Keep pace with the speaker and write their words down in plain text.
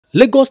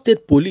Lagos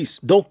State Police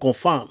don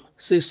confirm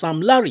say Sam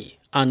Larry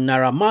and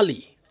Naira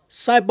Marley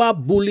cyber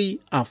bully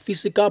and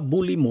physical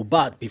bully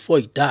Mohbad before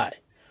he die,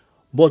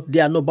 but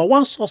their number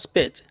one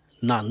suspect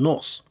na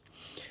nurse.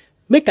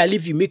 Make I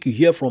leave you make you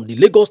hear from the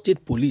Lagos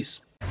State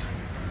Police.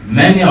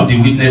 Many of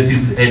the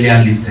witnesses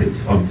earlier listed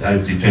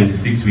as the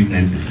 26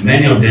 witnesses,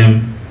 many of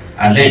them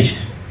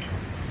alleged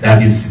that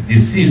this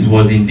deceased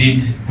was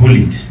indeed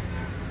bullied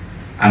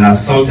and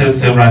assaulted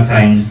several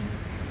times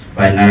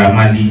by Naira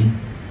Marley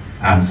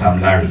and Sam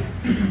Larry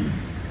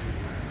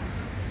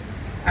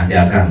and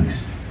their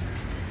gangs.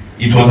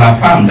 It was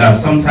affirmed that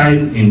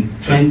sometime in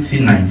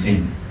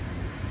 2019,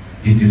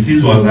 the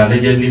deceased was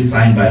allegedly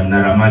signed by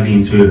Naira Marley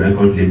into a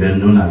record label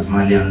known as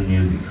Malian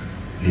Music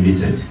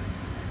Limited.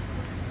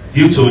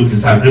 Due to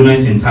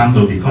disagreement in terms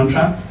of the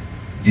contract,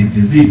 the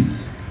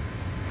deceased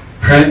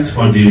pressed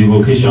for the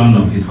revocation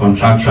of his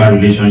contractual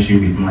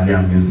relationship with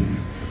Malian Music,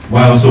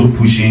 while also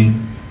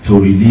pushing to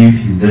relieve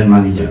his then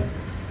manager,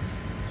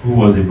 who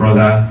was a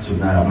brother to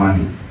Naira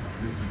Marley.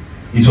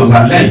 It was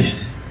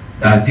alleged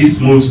that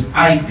these moves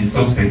eyed the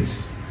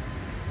suspects,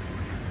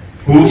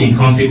 who in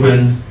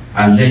consequence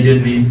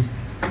allegedly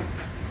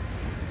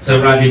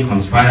severally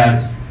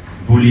conspired,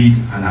 bullied,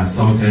 and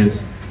assaulted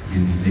the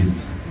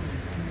deceased.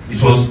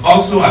 It was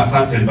also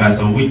asserted by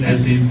some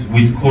witnesses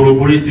with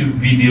corroborative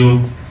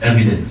video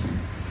evidence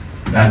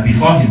that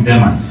before his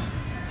demise,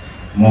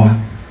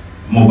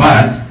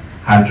 Mohbad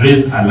had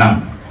raised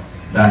alarm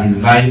that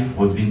his life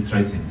was being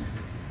threatened,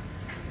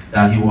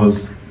 that he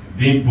was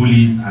being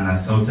bullied and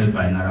assaulted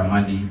by Naira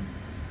Marley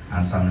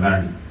and Sam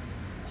Larry.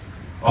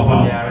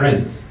 Upon their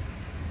arrest,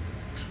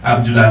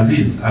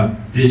 Abdulaziz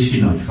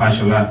Abdeshinod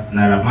Fashola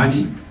Naira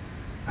Marley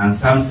and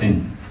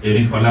Samson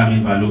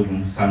Erifolami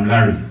Balogun Sam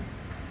Larry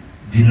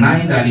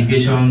denied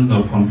allegations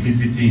of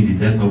complicity in the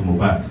death of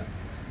Mohbad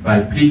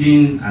by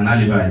pleading an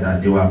alibi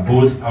that they were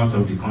both out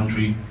of the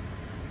country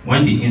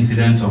when the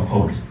incident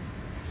occurred,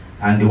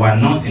 and they were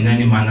not in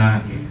any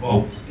manner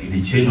involved in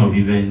the chain of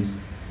events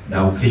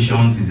that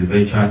occasions his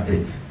eventual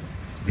death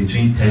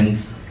between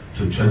 10th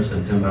to 12th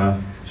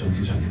September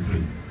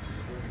 2023.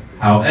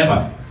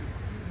 However,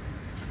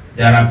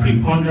 there are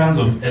preponderance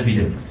of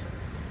evidence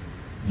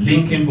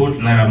linking both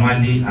Naira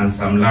Marley and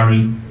Sam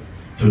Larry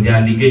to the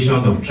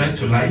allegations of threat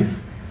to life,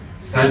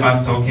 cyber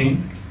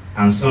stalking,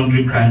 and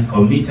sundry crimes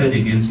committed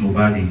against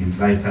Mohbad in his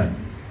lifetime,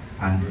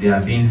 and they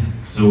are being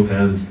so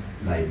held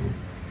liable.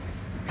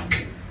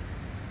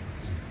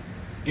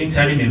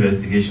 Interim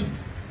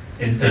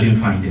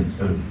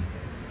findings.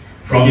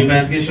 From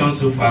investigations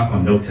so far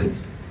conducted,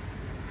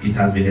 it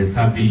has been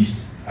established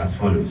as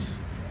follows.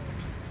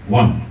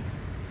 1.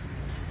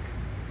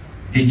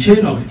 The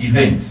chain of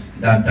events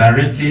that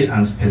directly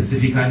and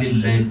specifically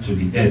led to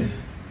the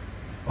death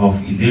of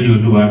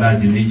Ileri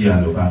Oluwaladimeji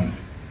Alobami,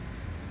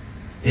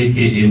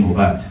 aka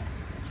Mohbad,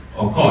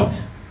 occurred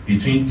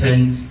between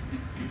 10th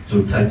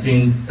to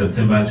 13th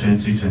September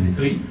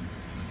 2023,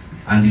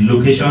 and the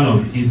location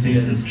of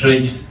incident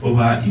stretched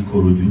over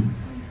Ikorodu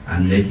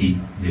and Lekki,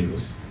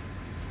 Lagos.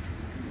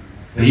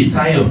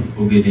 Feisayo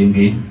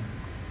Ogedengbe,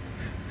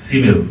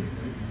 female,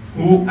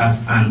 who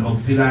as an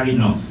auxiliary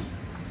nurse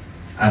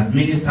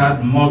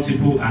administered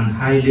multiple and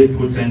highly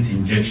potent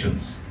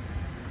injections,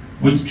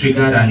 which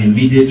triggered an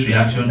immediate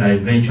reaction that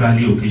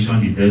eventually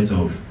occasioned the death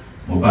of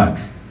Mohbad.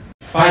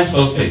 5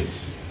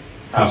 suspects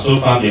have so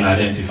far been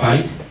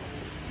identified,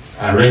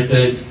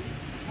 arrested,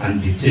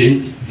 and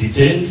detained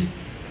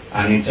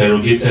and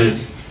interrogated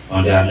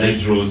on their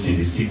alleged roles in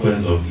the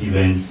sequence of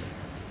events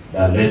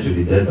that led to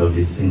the death of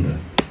this singer.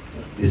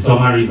 The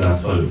summary is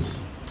as follows.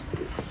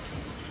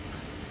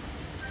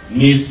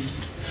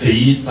 Ms.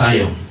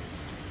 Feisayo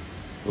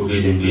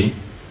Ogedengbe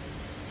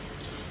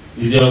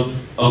is the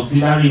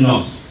auxiliary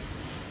nurse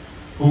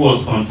who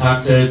was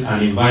contacted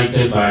and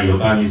invited by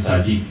Yobami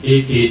Sadiq,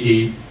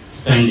 aka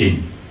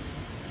Spending,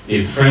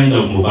 a friend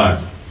of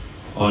Mohbad,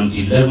 on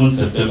 11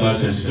 September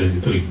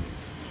 2023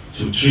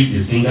 to treat the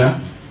singer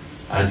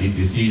at the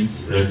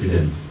deceased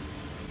residence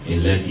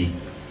in Lekki.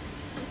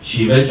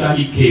 She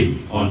eventually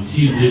came on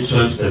Tuesday,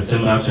 12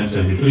 September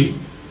 2023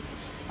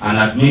 and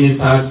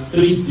administered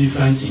 3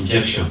 different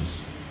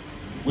injections,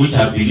 which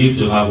are believed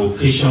to have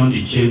occasioned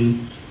the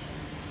chain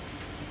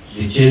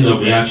of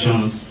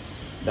reactions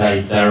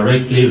that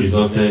directly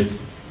resulted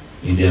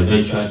in the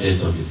eventual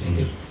death of the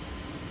singer.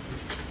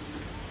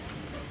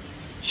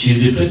 She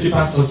is the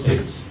principal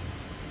suspect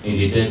in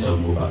the death of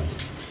Mohbad.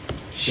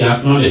 She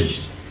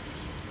acknowledged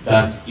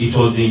that it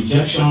was the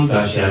injections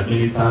that she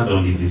administered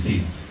on the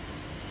deceased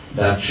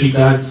that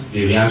triggered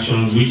the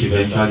reactions which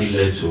eventually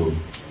led to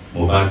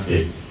Mohbad's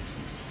death.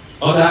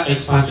 Other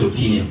expert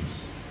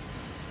opinions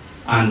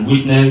and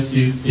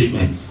witnesses'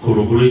 statements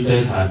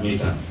corroborated her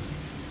admittance.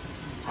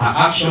 Her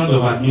actions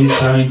of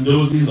administering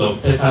doses of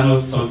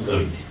tetanus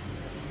toxoid,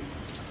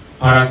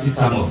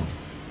 paracetamol,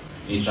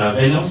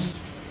 intravenous,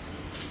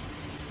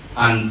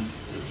 and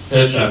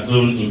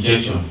cetrazone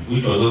injection,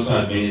 which was also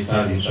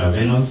administered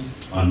intravenous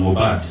on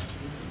Mohbad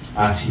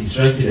at his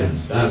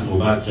residence, that's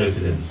Mohbad's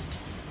residence,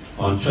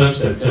 on 12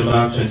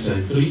 September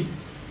 2023,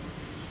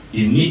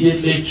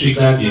 immediately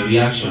triggered the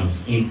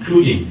reactions,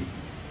 including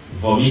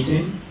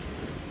vomiting,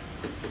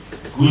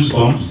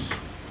 goosebumps,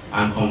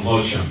 and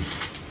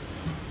convulsions,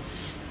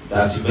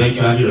 that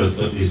eventually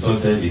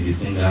resulted in the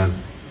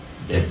singer's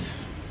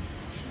death.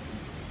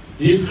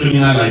 This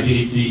criminal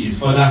liability is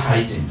further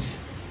heightened,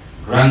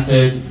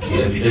 granted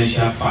the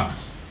evidential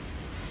fact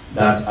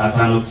that as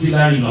an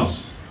auxiliary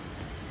nurse,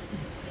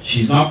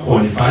 she is not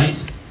qualified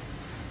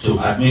to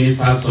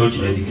administer such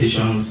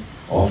medications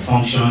or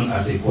function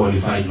as a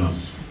qualified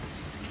nurse.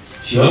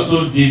 She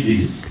also did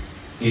this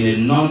in a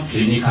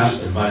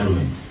non-clinical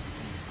environment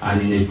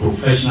and in a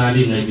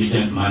professionally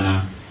negligent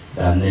manner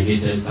that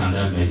negated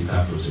standard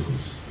medical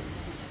protocols.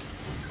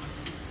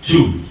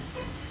 2.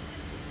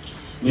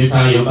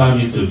 Mr.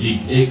 Ayobami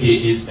Sodiq,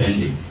 aka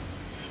Spending.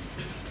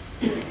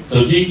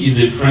 Sodiq is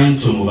a friend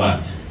to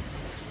Mohbad,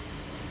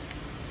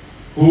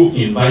 who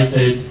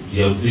invited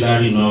the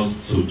auxiliary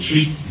nurse to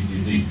treat the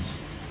deceased.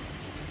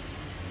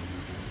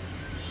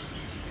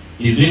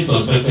 He is being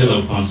suspected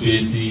of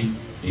conspiracy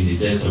in the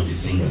death of the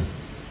singer.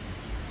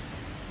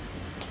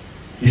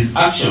 His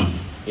action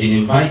in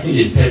inviting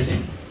a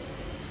person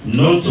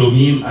known to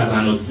him as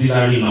an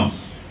auxiliary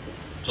nurse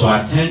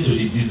to attend to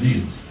the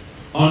deceased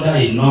under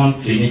a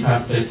non-clinical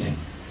setting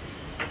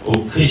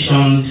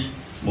occasioned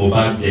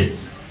Mohbad's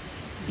death.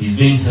 He is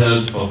being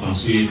held for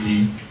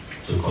conspiracy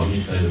to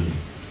commit felony.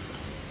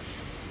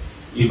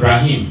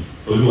 Ibrahim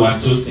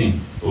Oluwatosin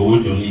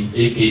Owodunni,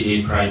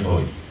 aka Cry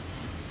Boy,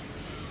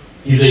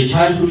 is a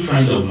childhood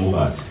friend of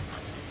Mohbad.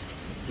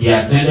 He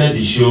attended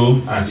the show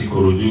at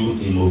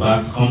Ikorodu in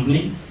Mohbad's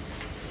company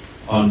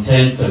on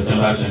 10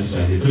 September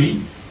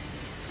 2023.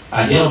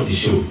 At the end of the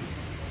show,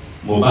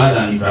 Mohbad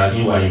and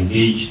Ibrahim were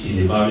engaged in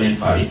a violent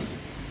fight,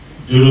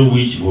 during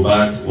which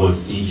Mohbad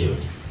was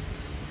injured.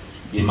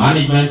 The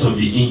management of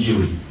the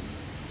injury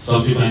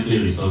subsequently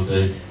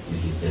resulted in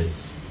his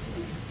death.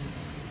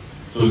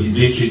 So he's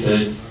being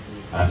treated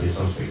as a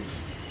suspect.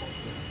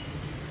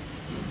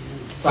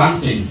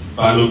 Samson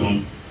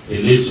Balogun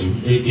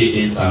Eletu,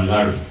 aka Sam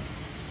Larry,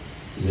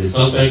 is a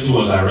suspect who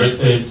was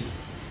arrested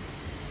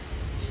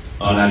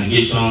on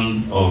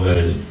allegation of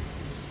being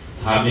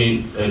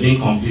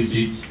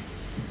complicit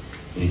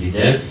in the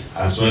death,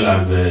 as well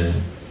as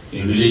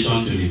in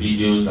relation to the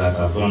videos that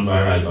have gone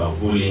viral about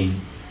bullying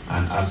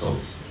and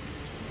assaults,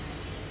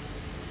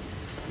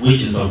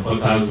 which in some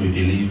quarters we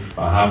believe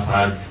perhaps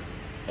had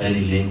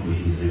any link with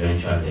his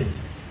eventual death.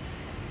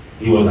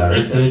 He was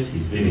arrested,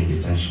 he's still in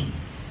detention.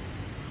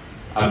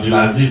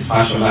 Abdulaziz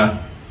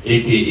Fashola,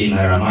 aka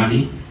Naira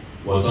Marley,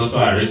 was also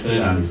arrested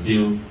and is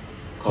still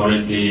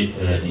currently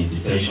in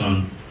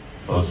detention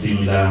for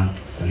similar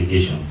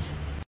allegations.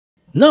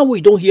 Now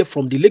we don't hear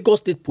from the Lagos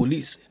State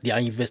Police, their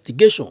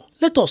investigation.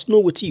 Let us know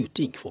what you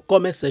think for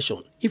comment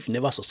section. If you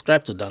never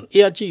subscribe to Dan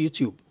ARG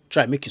YouTube,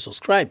 try make you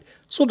subscribe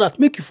so that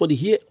make you for the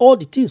hear all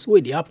the things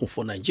where they happen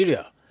for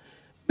Nigeria.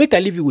 Make I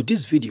leave you with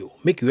this video,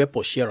 make you help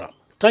us share them.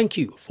 Thank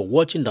you for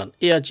watching Dan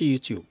ARG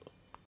YouTube.